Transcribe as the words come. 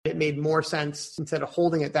made more sense, instead of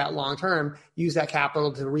holding it that long term, use that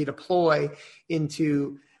capital to redeploy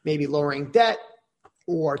into maybe lowering debt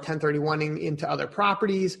or 1031ing into other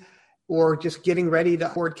properties, or just getting ready to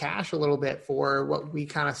hoard cash a little bit for what we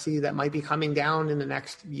kind of see that might be coming down in the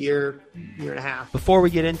next year, year and a half. Before we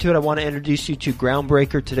get into it, I want to introduce you to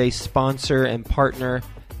Groundbreaker, today's sponsor and partner.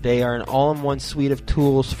 They are an all-in-one suite of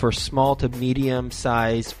tools for small to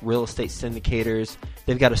medium-sized real estate syndicators.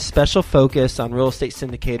 They've got a special focus on real estate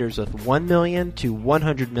syndicators with 1 million to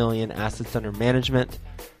 100 million assets under management.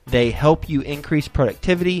 They help you increase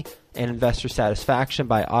productivity and investor satisfaction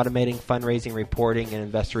by automating fundraising, reporting, and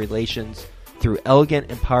investor relations through elegant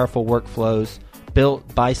and powerful workflows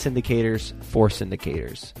built by syndicators for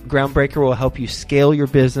syndicators. Groundbreaker will help you scale your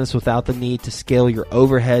business without the need to scale your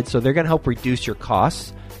overhead. So they're going to help reduce your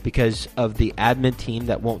costs because of the admin team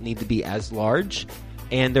that won't need to be as large.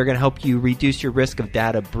 And they're going to help you reduce your risk of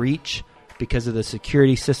data breach because of the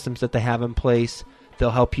security systems that they have in place.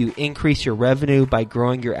 They'll help you increase your revenue by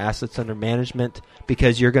growing your assets under management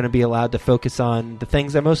because you're going to be allowed to focus on the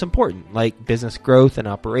things that are most important, like business growth and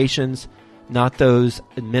operations, not those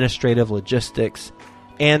administrative logistics.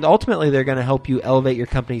 And ultimately, they're going to help you elevate your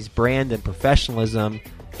company's brand and professionalism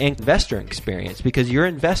and investor experience because your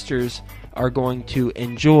investors are going to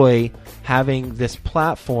enjoy having this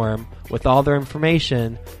platform with all their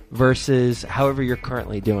information versus however you're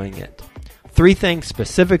currently doing it. 3 things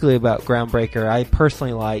specifically about Groundbreaker I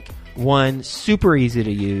personally like. 1, super easy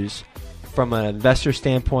to use from an investor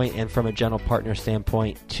standpoint and from a general partner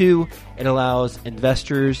standpoint. 2, it allows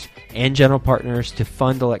investors and general partners to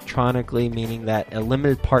fund electronically, meaning that a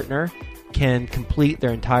limited partner can complete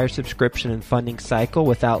their entire subscription and funding cycle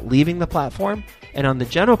without leaving the platform. And on the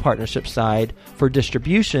general partnership side, for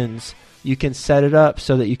distributions, you can set it up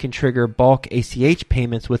so that you can trigger bulk ACH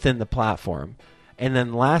payments within the platform. And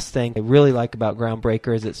then the last thing I really like about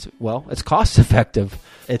Groundbreaker is it's cost effective.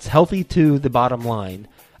 It's healthy to the bottom line.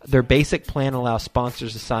 Their basic plan allows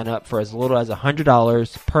sponsors to sign up for as little as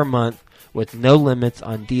 $100 per month with no limits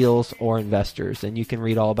on deals or investors. And you can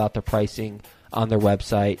read all about the pricing on their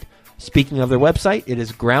website. Speaking of their website, it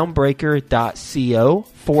is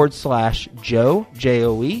groundbreaker.co/Joe,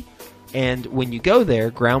 Joe. And when you go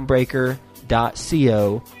there,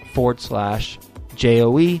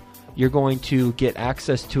 groundbreaker.co/Joe, you're going to get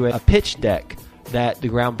access to a pitch deck that the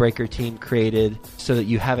Groundbreaker team created so that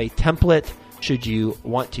you have a template should you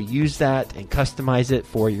want to use that and customize it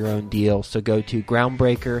for your own deal. So go to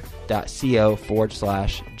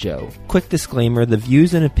groundbreaker.co/Joe. Quick disclaimer, the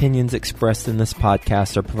views and opinions expressed in this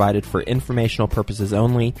podcast are provided for informational purposes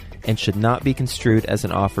only and should not be construed as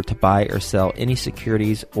an offer to buy or sell any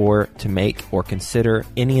securities or to make or consider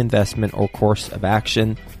any investment or course of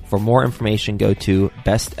action. For more information, go to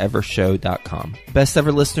bestevershow.com. Best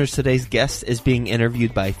Ever listeners, today's guest is being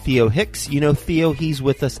interviewed by Theo Hicks. You know Theo, he's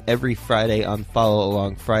with us every Friday on Follow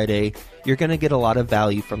Along Friday. You're going to get a lot of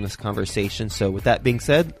value from this conversation. So with that being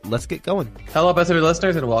said, let's get going. Hello, Best Ever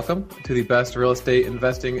listeners, and welcome to the Best Real Estate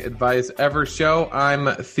Investing Advice Ever show.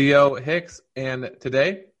 I'm Theo Hicks, and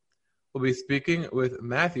today we'll be speaking with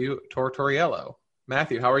Matthew Tortoriello.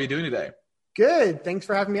 Matthew, how are you doing today? Good. Thanks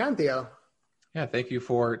for having me on, Theo. Yeah, thank you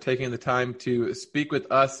for taking the time to speak with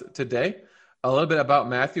us today. A little bit about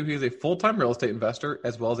Matthew. He is a full-time real estate investor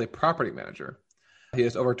as well as a property manager. He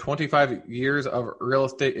has over 25 years of real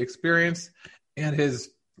estate experience, and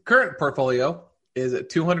his current portfolio is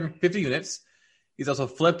 250 units. He's also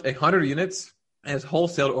flipped 100 units and has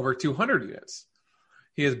wholesaled over 200 units.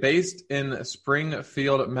 He is based in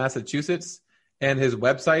Springfield, Massachusetts, and his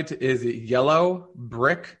website is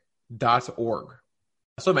yellowbrick.org.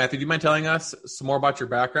 So, Matthew, do you mind telling us some more about your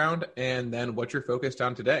background and then what you're focused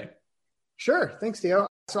on today? Sure. Thanks, Theo.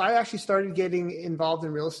 So I actually started getting involved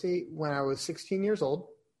in real estate when I was 16 years old.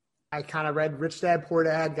 I kind of read Rich Dad, Poor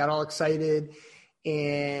Dad, got all excited,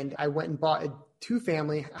 and I went and bought a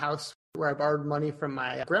 2-family house where I borrowed money from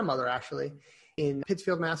my grandmother, actually, in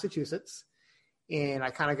Pittsfield, Massachusetts. And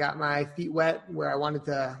I kind of got my feet wet where I wanted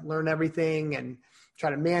to learn everything and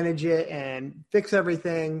try to manage it and fix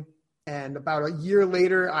everything. And about a year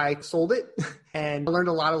later, I sold it and I learned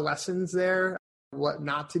a lot of lessons there, what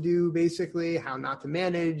not to do, basically, how not to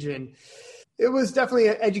manage. And it was definitely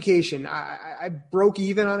an education. I broke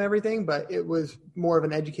even on everything, but it was more of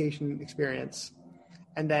an education experience.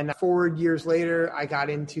 And then forward years later, I got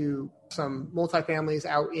into some multifamilies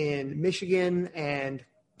out in Michigan and,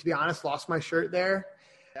 to be honest, lost my shirt there.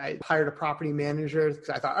 I hired a property manager because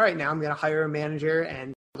I thought, all right, now I'm going to hire a manager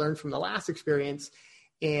and learn from the last experience.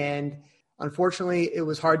 And Unfortunately, it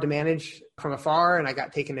was hard to manage from afar, and I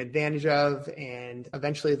got taken advantage of. And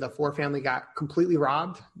eventually the 4-family got completely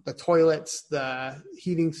robbed. The toilets, the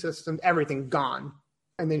heating system, everything gone.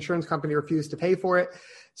 And the insurance company refused to pay for it.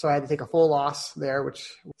 So I had to take a full loss there,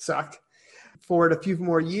 which sucked. For a few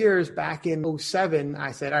more years, back in 2007,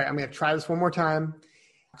 I said, all right, I'm going to try this one more time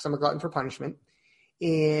because I'm a glutton for punishment.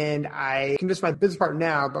 And I convinced my business partner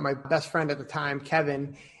now, but my best friend at the time,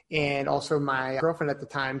 Kevin, and also my girlfriend at the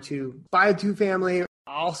time to buy a 2-family.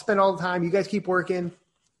 I'll spend all the time. You guys keep working.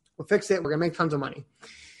 We'll fix it. We're going to make tons of money.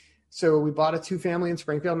 So we bought a 2-family in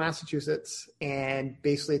Springfield, Massachusetts, and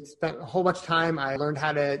basically spent a whole bunch of time. I learned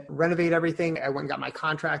how to renovate everything. I went and got my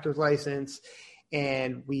contractor's license,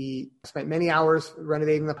 and we spent many hours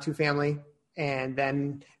renovating the 2-family and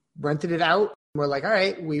then rented it out. We're like, all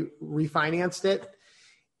right, we refinanced it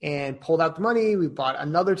and pulled out the money. We bought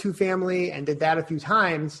another 2-family and did that a few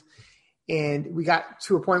times. And we got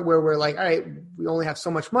to a point where we're like, all right, we only have so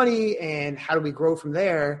much money, and how do we grow from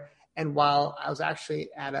there? And while I was actually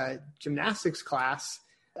at a gymnastics class,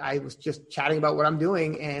 I was just chatting about what I'm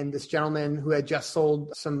doing. And this gentleman who had just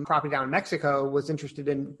sold some property down in Mexico was interested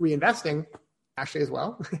in reinvesting actually as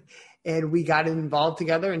well. And we got involved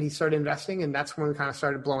together, and he started investing. And that's when we kind of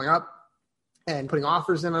started blowing up and putting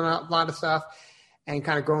offers in on a lot of stuff, and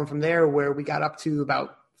kind of growing from there, where we got up to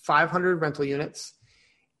about 500 rental units.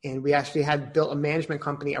 And we actually had built a management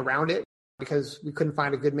company around it because we couldn't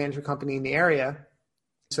find a good management company in the area.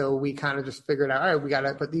 So we kind of just figured out, all right, we got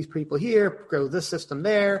to put these people here, grow this system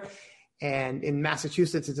there. And in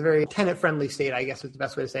Massachusetts, it's a very tenant-friendly state, I guess is the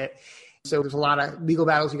best way to say it. So there's a lot of legal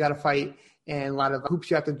battles you got to fight and a lot of hoops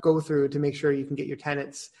you have to go through to make sure you can get your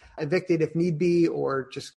tenants evicted if need be, or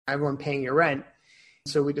just everyone paying your rent.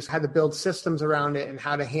 So we just had to build systems around it and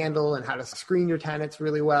how to handle and how to screen your tenants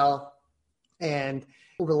really well. And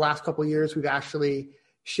over the last couple of years, we've actually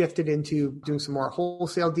shifted into doing some more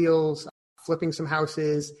wholesale deals, flipping some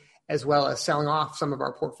houses, as well as selling off some of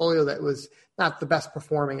our portfolio that was not the best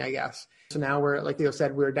performing, I guess. So now we're, like Theo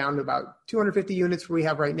said, we're down to about 250 units we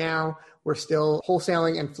have right now. We're still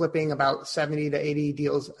wholesaling and flipping about 70 to 80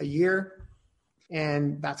 deals a year.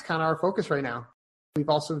 And that's kind of our focus right now. We've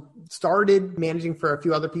also started managing for a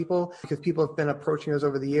few other people because people have been approaching us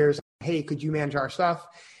over the years. Hey, could you manage our stuff?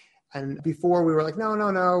 And before we were like,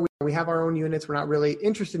 no, we have our own units. We're not really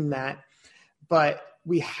interested in that. But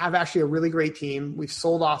we have actually a really great team. We've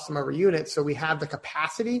sold off some of our units, so we have the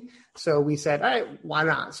capacity. So we said, all right, why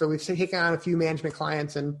not? So we've taken on a few management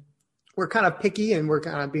clients, and we're kind of picky and we're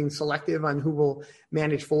kind of being selective on who we'll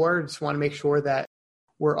manage for. Just want to make sure that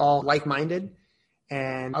we're all like-minded.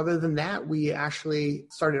 And other than that, we actually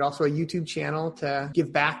started also a YouTube channel to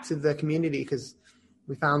give back to the community because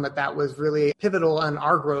we found that that was really pivotal on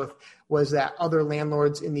our growth, was that other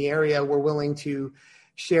landlords in the area were willing to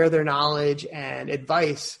share their knowledge and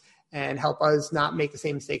advice and help us not make the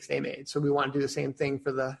same mistakes they made. So we want to do the same thing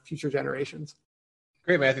for the future generations.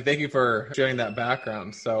 Great, Matthew. Thank you for sharing that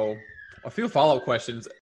background. So a few follow-up questions.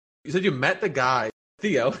 You said you met the guy,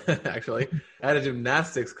 Theo, actually, at a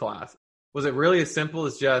gymnastics class. Was it really as simple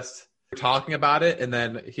as just talking about it and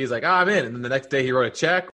then he's like, I'm in. And then the next day he wrote a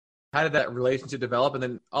check? How did that relationship develop? And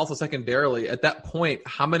then also secondarily, at that point,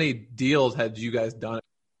 how many deals had you guys done?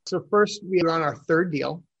 So first we were on our third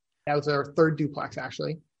deal. That was our third duplex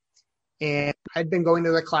actually. And I'd been going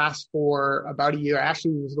to the class for about a year. I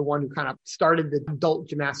actually was the one who kind of started the adult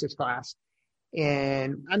gymnastics class.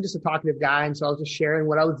 And I'm just a talkative guy. And so I was just sharing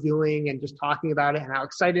what I was doing and just talking about it and how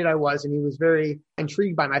excited I was. And he was very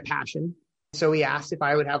intrigued by my passion. So he asked if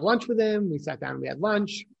I would have lunch with him. We sat down and we had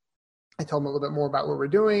lunch. I told him a little bit more about what we're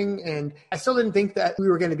doing. And I still didn't think that we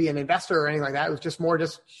were going to be an investor or anything like that. It was just more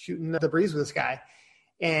just shooting the breeze with this guy.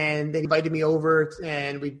 And they invited me over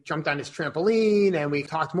and we jumped on his trampoline and we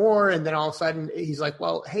talked more. And then all of a sudden he's like,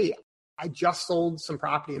 well, hey, I just sold some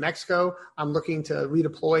property in Mexico. I'm looking to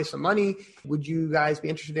redeploy some money. Would you guys be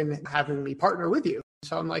interested in having me partner with you?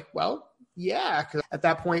 So I'm like, well, yeah. Because at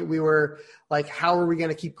that point we were like, how are we going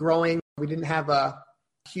to keep growing? We didn't have a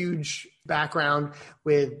huge background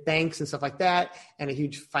with banks and stuff like that and a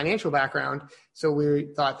huge financial background. So we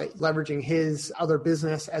thought that leveraging his other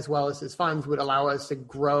business as well as his funds would allow us to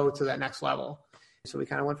grow to that next level. So we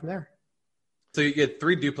kind of went from there. So you get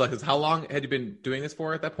 3 duplexes. How long had you been doing this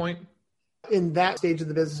for at that point? In that stage of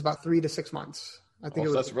the business, about 3 to 6 months. I think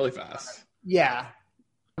so that's really fast. Yeah.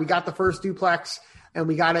 We got the first duplex and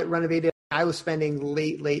we got it renovated. I was spending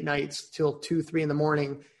late nights till 2, 3 in the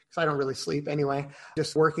morning because I don't really sleep anyway,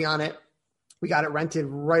 just working on it. We got it rented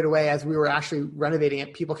right away as we were actually renovating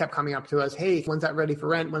it. People kept coming up to us, hey, when's that ready for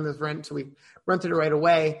rent? When is rent? So we rented it right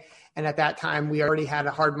away. And at that time, we already had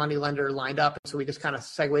a hard money lender lined up. So we just kind of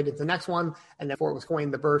segued into the next one. And then before it was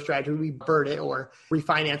going the BRRRR strategy, we BRRRR'd it or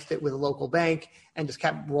refinanced it with a local bank and just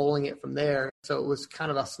kept rolling it from there. So it was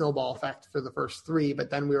kind of a snowball effect for the first 3.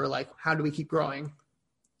 But then we were like, how do we keep growing?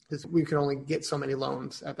 Because we could only get so many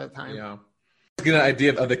loans at that time. Yeah. Get an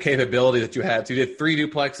idea of the capability that you had. So you did 3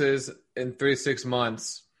 duplexes in 3 to 6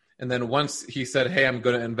 months. And then once he said, hey, I'm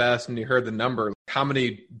going to invest, and you heard the number, how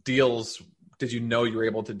many deals did you know you were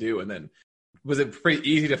able to do? And then was it pretty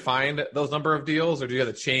easy to find those number of deals, or do you have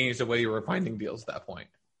to change the way you were finding deals at that point?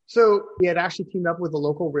 So we had actually teamed up with a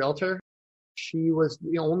local realtor. She was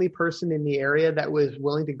the only person in the area that was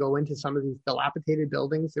willing to go into some of these dilapidated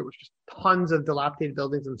buildings. There was just tons of dilapidated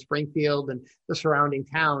buildings in Springfield and the surrounding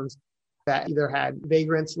towns that either had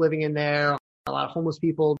vagrants living in there, a lot of homeless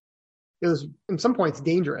people. It was, in some points,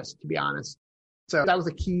 dangerous, to be honest. So that was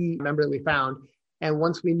a key member that we found. And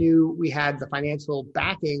once we knew we had the financial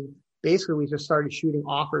backing, basically we just started shooting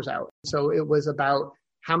offers out. So it was about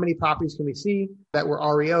how many properties can we see that were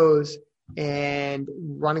REOs and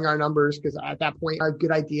running our numbers, because at that point, a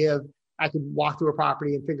good idea of I could walk through a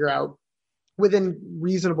property and figure out within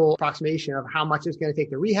reasonable approximation of how much it's going to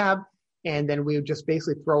take to rehab. And then we would just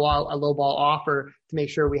basically throw out a lowball offer to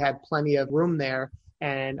make sure we had plenty of room there.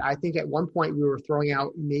 And I think at one point we were throwing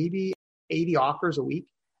out maybe 80 offers a week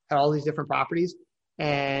at all these different properties,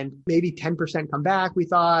 and maybe 10% come back, we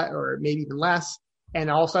thought, or maybe even less. And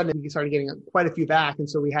all of a sudden we started getting quite a few back. And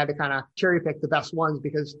so we had to kind of cherry pick the best ones,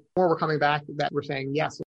 because more were coming back that were saying,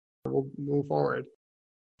 yes, we'll move forward.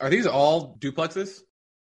 Are these all duplexes?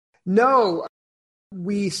 No.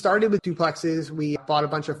 We started with duplexes. We bought a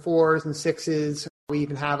bunch of 4s and 6s. We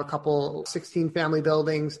even have a couple 16-family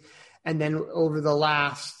buildings. And then over the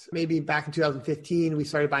last, maybe back in 2015, we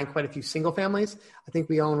started buying quite a few single families. I think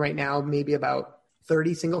we own right now maybe about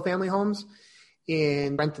 30 single-family homes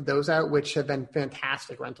and rented those out, which have been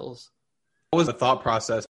fantastic rentals. What was the thought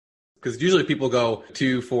process? Because usually people go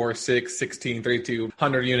 2, 4, 6, 16, 32,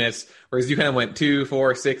 100 units, whereas you kind of went 2,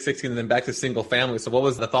 4, 6, 16, and then back to single family. So what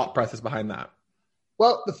was the thought process behind that?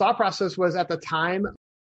 Well, the thought process was at the time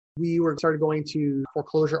we started going to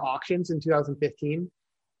foreclosure auctions in 2015.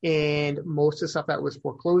 And most of the stuff that was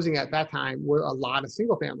foreclosing at that time were a lot of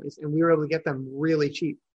single families, and we were able to get them really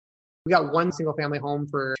cheap. We got one single family home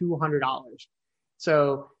for $200.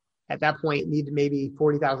 So at that point, it needed maybe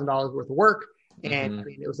 $40,000 worth of work. And I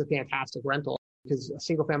mean, it was a fantastic rental, because a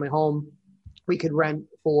single family home we could rent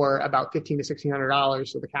for about $1,500 to $1,600.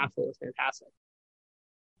 So the cash flow was fantastic.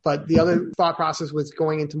 But the other thought process was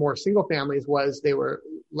going into more single families was they were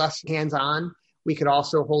less hands-on. We could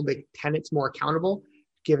also hold the tenants more accountable,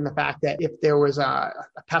 given the fact that if there was a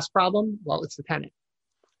pest problem, well, it's the tenant.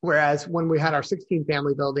 Whereas when we had our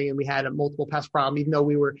 16-family building and we had a multiple pest problem, even though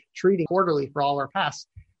we were treating quarterly for all our pests,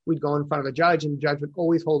 we'd go in front of a judge and the judge would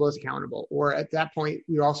always hold us accountable. Or at that point,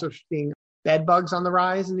 we were also seeing bed bugs on the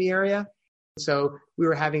rise in the area. So we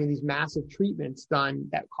were having these massive treatments done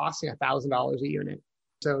that costing $1,000 a unit.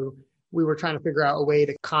 So we were trying to figure out a way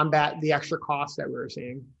to combat the extra costs that we were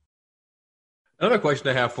seeing. Another question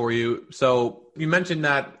I have for you. So you mentioned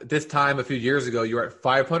that this time a few years ago, you were at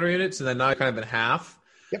 500 units and then now you're kind of in half.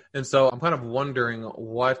 Yep. And so I'm kind of wondering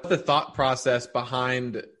what the thought process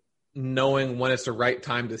behind knowing when it's the right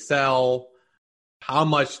time to sell, how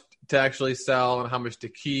much to actually sell and how much to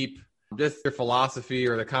keep, just your philosophy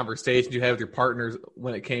or the conversations you had with your partners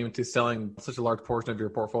when it came to selling such a large portion of your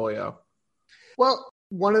portfolio. Well,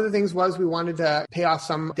 one of the things was we wanted to pay off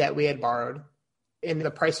some debt we had borrowed and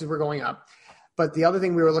the prices were going up. But the other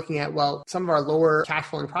thing we were looking at, well, some of our lower cash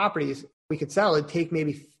flowing properties we could sell. It'd take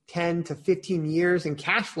maybe 10 to 15 years in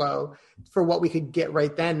cash flow for what we could get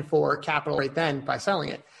right then for capital right then by selling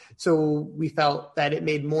it. So we felt that it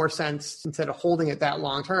made more sense, instead of holding it that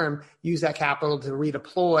long term, use that capital to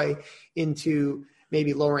redeploy into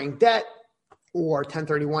maybe lowering debt or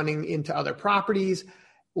 1031ing into other properties,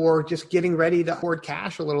 or just getting ready to hoard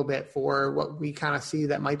cash a little bit for what we kind of see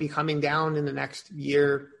that might be coming down in the next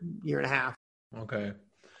year, year and a half. Okay.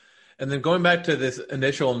 And then going back to this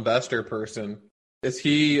initial investor person, is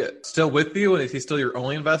he still with you and is he still your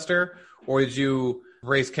only investor, or did you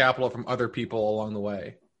raise capital from other people along the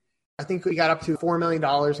way? I think we got up to $4 million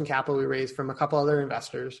in capital we raised from a couple other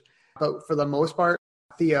investors. But for the most part,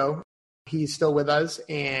 Theo, he's still with us.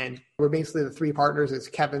 And we're basically the 3 partners. It's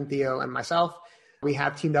Kevin, Theo, and myself. We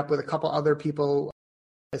have teamed up with a couple other people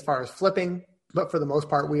as far as flipping. But for the most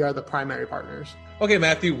part, we are the primary partners. Okay,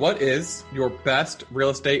 Matthew, what is your best real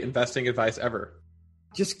estate investing advice ever?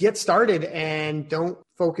 Just get started and don't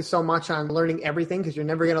focus so much on learning everything, because you're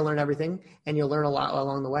never going to learn everything, and you'll learn a lot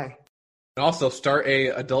along the way. And also start a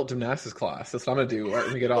adult gymnastics class. That's what I'm going to do right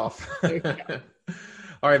when we get off.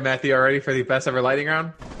 All right, Matthew, are you ready for the best ever lightning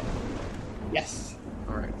round? Yes.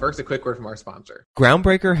 All right. First, a quick word from our sponsor.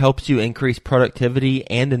 Groundbreaker helps you increase productivity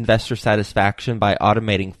and investor satisfaction by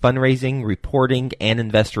automating fundraising, reporting, and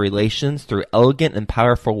investor relations through elegant and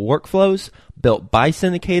powerful workflows built by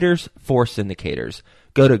syndicators for syndicators.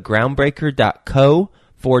 Go to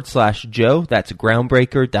groundbreaker.co/Joe. That's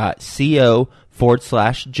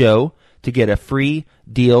groundbreaker.co/Joe to get a free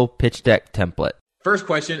deal pitch deck template. First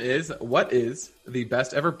question is, what is the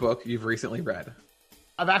best ever book you've recently read?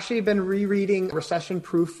 I've actually been rereading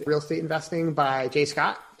Recession-Proof Real Estate Investing by Jay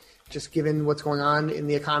Scott. Just given what's going on in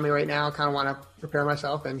the economy right now, I kind of want to prepare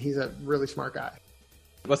myself, and he's a really smart guy.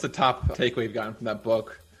 What's the top takeaway you've gotten from that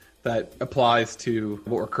book that applies to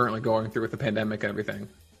what we're currently going through with the pandemic and everything?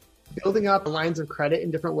 Building up lines of credit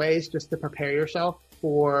in different ways just to prepare yourself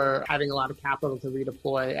for having a lot of capital to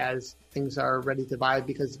redeploy as things are ready to buy,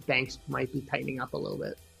 because banks might be tightening up a little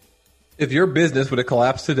bit. If your business would have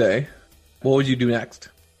collapsed today, what would you do next?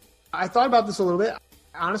 I thought about this a little bit.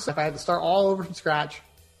 Honestly, if I had to start all over from scratch,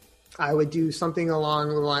 I would do something along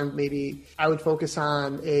the line. Maybe I would focus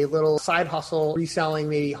on a little side hustle, reselling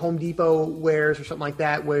maybe Home Depot wares or something like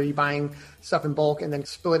that, where you're buying stuff in bulk and then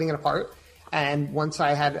splitting it apart. And once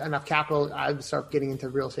I had enough capital, I would start getting into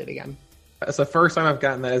real estate again. That's the first time I've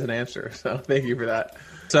gotten that as an answer, so thank you for that.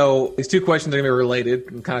 So these two questions are going to be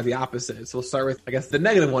related and kind of the opposite. So we'll start with, I guess, the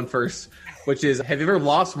negative one first, which is, have you ever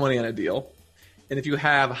lost money on a deal? And if you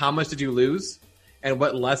have, how much did you lose? And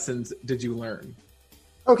what lessons did you learn?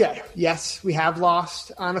 Okay, yes, we have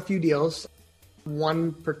lost on a few deals.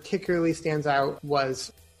 One particularly stands out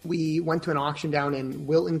was we went to an auction down in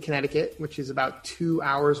Wilton, Connecticut, which is about 2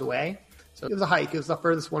 hours away. So it was a hike. It was the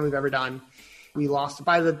furthest one we've ever done. We lost,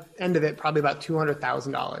 by the end of it, probably about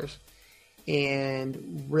 $200,000.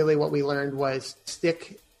 And really what we learned was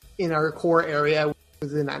stick in our core area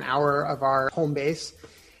within an hour of our home base,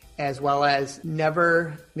 as well as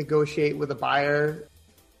never negotiate with a buyer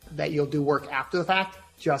that you'll do work after the fact.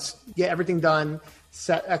 Just get everything done,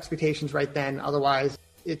 set expectations right then. Otherwise,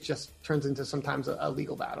 it just turns into sometimes a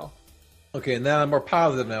legal battle. Okay, and then on a more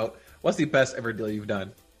positive note, what's the best ever deal you've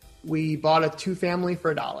done? We bought a 2-family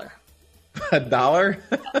for $1. $1?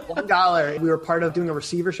 $1. We were part of doing a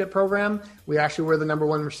receivership program. We actually were the number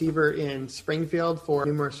one receiver in Springfield for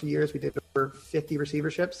numerous years. We did over 50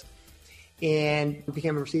 receiverships, and we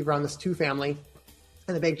became a receiver on this 2-family,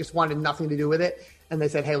 and the bank just wanted nothing to do with it. And they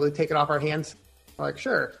said, hey, will you take it off our hands? We're like,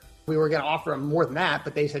 sure. We were going to offer them more than that,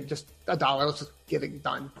 but they said just $1. Let's just get it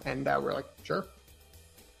done. And we're like, sure.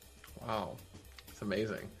 Wow. It's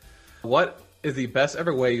amazing. What is the best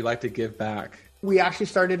ever way you like to give back? We actually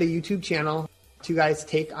started a YouTube channel, Two Guys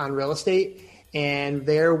Take on Real Estate. And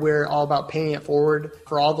there we're all about paying it forward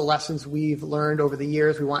for all the lessons we've learned over the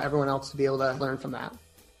years. We want everyone else to be able to learn from that.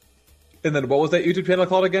 And then what was that YouTube channel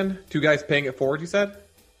called again? Two Guys Paying It Forward, you said?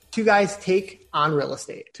 Two Guys Take on Real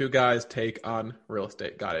Estate. Two Guys Take on Real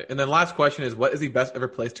Estate. Got it. And then last question is, what is the best ever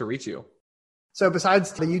place to reach you? So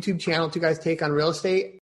besides the YouTube channel, Two Guys Take on Real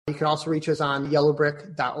Estate, you can also reach us on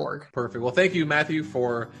yellowbrick.org. Perfect. Well, thank you, Matthew,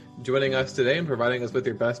 for joining us today and providing us with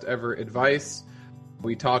your best ever advice.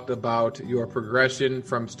 We talked about your progression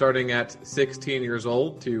from starting at 16 years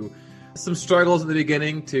old to some struggles in the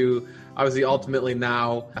beginning to obviously ultimately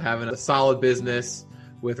now having a solid business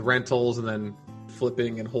with rentals and then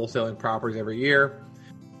flipping and wholesaling properties every year.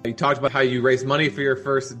 You talked about how you raised money for your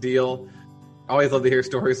first deal. I always love to hear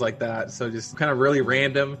stories like that. So just kind of really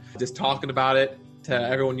random, just talking about it to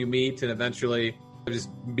everyone you meet and eventually just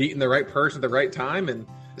meeting the right person at the right time. And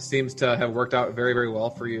it seems to have worked out very, very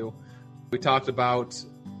well for you. We talked about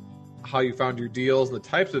how you found your deals and the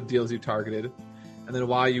types of deals you targeted, and then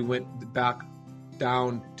why you went back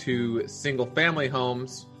down to single family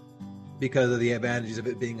homes because of the advantages of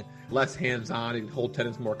it being less hands-on. You can hold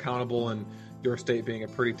tenants more accountable, and your state being a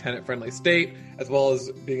pretty tenant-friendly state, as well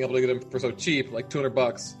as being able to get them for so cheap, like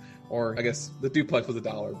 $200, or I guess the duplex was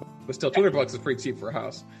 $1, but still $200 is pretty cheap for a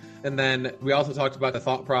house. And then we also talked about the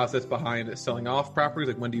thought process behind selling off properties,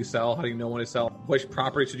 like when do you sell, how do you know when to sell, which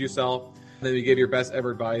property should you sell, and then we gave your best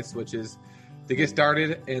ever advice, which is to get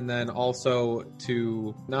started, and then also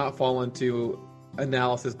to not fall into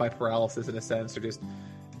analysis by paralysis in a sense, or just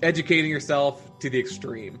educating yourself to the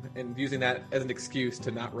extreme and using that as an excuse to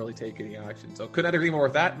not really take any action. So couldn't agree more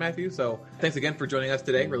with that, Matthew. So thanks again for joining us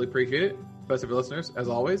today. Really appreciate it. Best of your listeners, as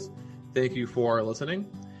always. Thank you for listening.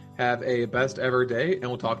 Have a best ever day, and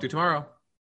we'll talk to you tomorrow.